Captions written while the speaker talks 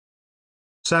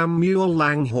Samuel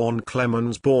Langhorne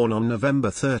Clemens, born on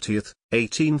November 30,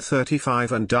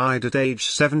 1835 and died at age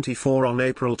 74 on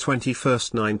April 21,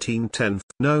 1910,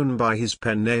 known by his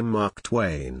pen name Mark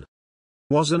Twain,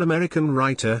 was an American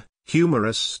writer,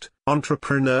 humorist,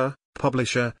 entrepreneur,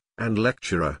 publisher, and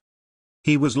lecturer.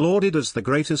 He was lauded as the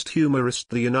greatest humorist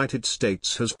the United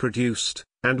States has produced,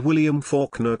 and William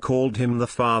Faulkner called him the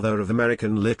father of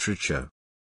American literature.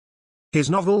 His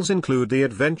novels include The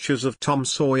Adventures of Tom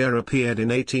Sawyer, appeared in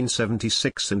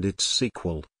 1876, and its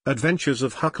sequel, Adventures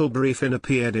of Huckleberry,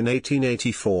 appeared in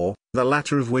 1884, the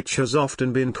latter of which has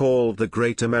often been called the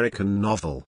great American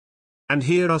novel. And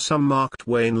here are some Mark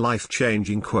Twain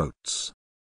life-changing quotes.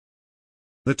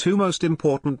 "The two most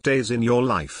important days in your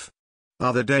life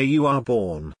are the day you are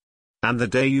born, and the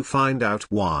day you find out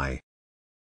why.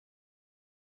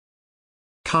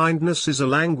 Kindness is a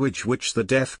language which the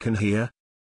deaf can hear,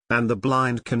 and the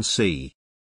blind can see.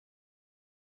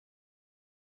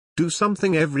 Do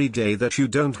something every day that you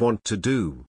don't want to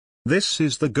do. This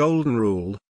is the golden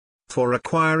rule for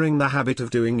acquiring the habit of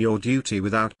doing your duty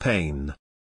without pain.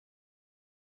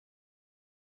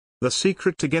 The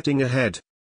secret to getting ahead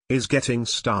is getting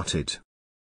started.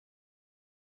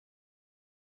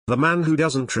 The man who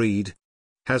doesn't read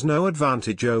has no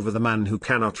advantage over the man who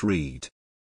cannot read.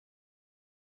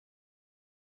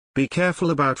 Be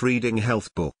careful about reading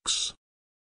health books.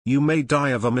 You may die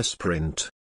of a misprint.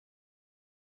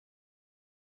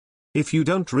 If you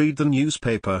don't read the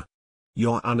newspaper,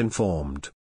 you're uninformed.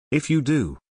 If you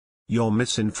do, you're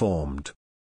misinformed.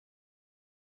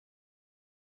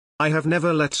 I have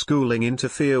never let schooling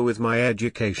interfere with my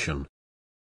education.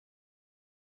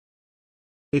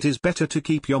 It is better to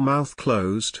keep your mouth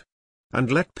closed and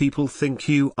let people think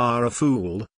you are a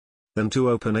fool than to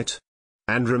open it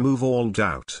and remove all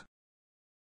doubt.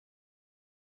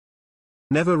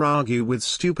 Never argue with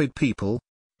stupid people,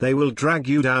 they will drag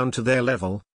you down to their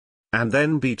level and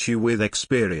then beat you with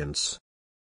experience.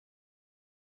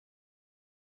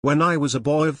 When I was a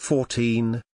boy of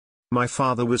 14, my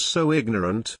father was so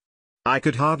ignorant, I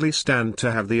could hardly stand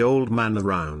to have the old man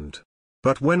around.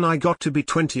 But when I got to be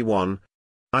 21,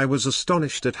 I was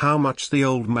astonished at how much the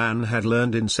old man had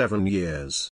learned in 7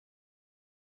 years.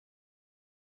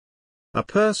 A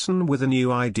person with a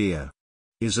new idea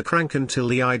is a crank until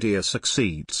the idea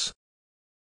succeeds.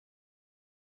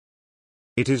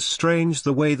 It is strange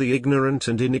the way the ignorant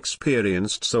and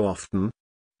inexperienced so often,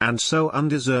 and so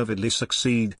undeservedly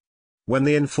succeed, when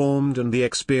the informed and the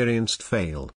experienced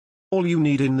fail. All you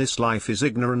need in this life is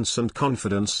ignorance and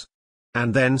confidence,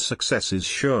 and then success is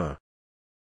sure.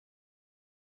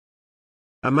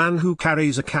 A man who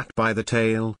carries a cat by the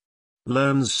tail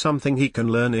learns something he can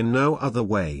learn in no other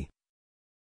way.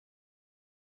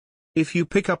 If you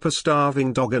pick up a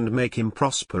starving dog and make him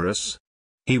prosperous,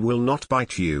 he will not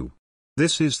bite you.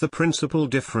 This is the principal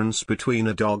difference between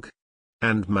a dog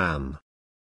and man.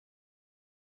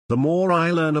 The more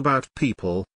I learn about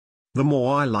people, the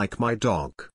more I like my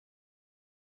dog.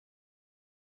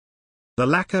 The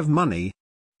lack of money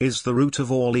is the root of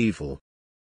all evil.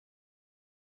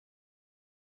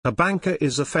 A banker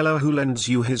is a fellow who lends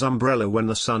you his umbrella when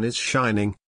the sun is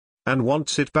shining, and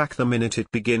wants it back the minute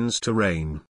it begins to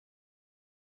rain.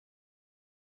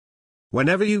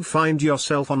 Whenever you find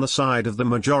yourself on the side of the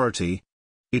majority,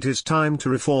 it is time to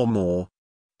reform or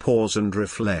pause and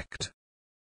reflect.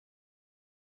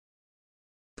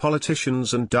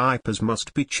 Politicians and diapers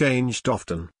must be changed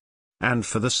often, and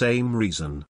for the same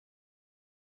reason.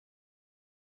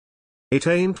 It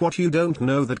ain't what you don't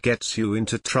know that gets you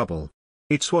into trouble.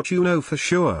 It's what you know for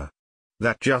sure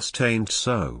that just ain't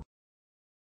so.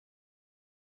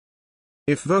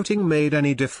 If voting made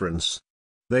any difference,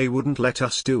 they wouldn't let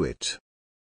us do it.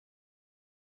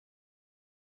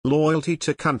 Loyalty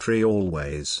to country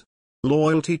always.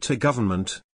 Loyalty to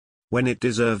government when it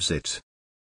deserves it.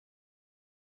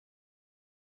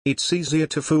 It's easier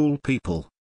to fool people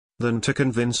than to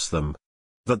convince them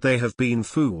that they have been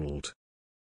fooled.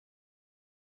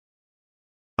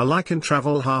 A lie can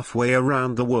travel halfway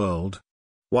around the world,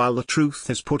 while the truth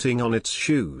is putting on its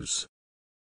shoes.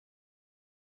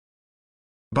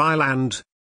 Buy land,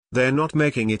 they're not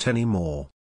making it anymore.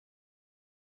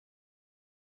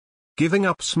 Giving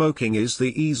up smoking is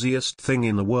the easiest thing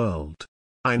in the world.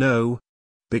 I know,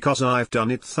 because I've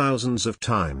done it thousands of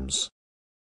times.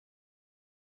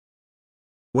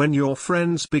 When your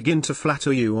friends begin to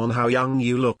flatter you on how young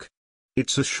you look,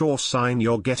 it's a sure sign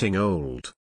you're getting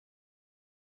old.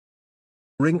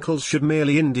 Wrinkles should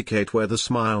merely indicate where the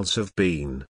smiles have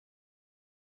been.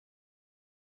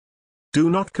 Do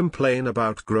not complain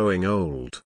about growing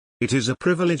old. It is a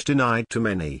privilege denied to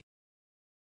many.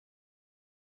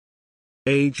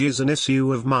 Age is an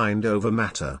issue of mind over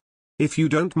matter. If you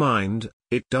don't mind,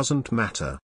 it doesn't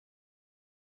matter.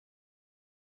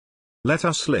 Let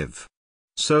us live,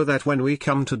 so that when we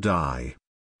come to die,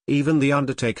 even the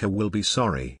undertaker will be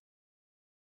sorry.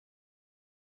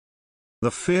 The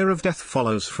fear of death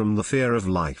follows from the fear of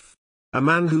life. A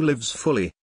man who lives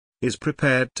fully is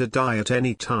prepared to die at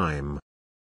any time.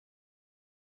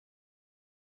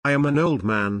 I am an old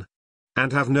man,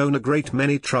 and have known a great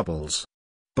many troubles,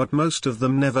 but most of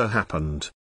them never happened.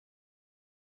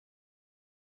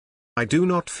 I do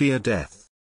not fear death.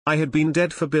 I had been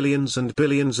dead for billions and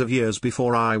billions of years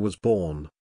before I was born,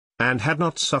 and had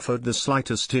not suffered the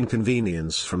slightest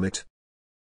inconvenience from it.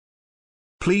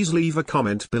 Please leave a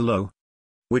comment below.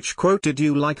 Which quote did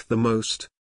you like the most?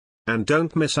 And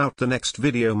don't miss out the next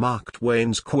video, Mark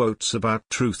Twain's quotes about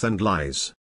truth and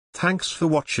lies. Thanks for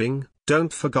watching.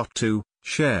 Don't forget to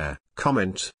share,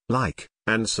 comment, like,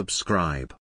 and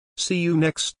subscribe. See you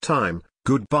next time.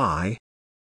 Goodbye.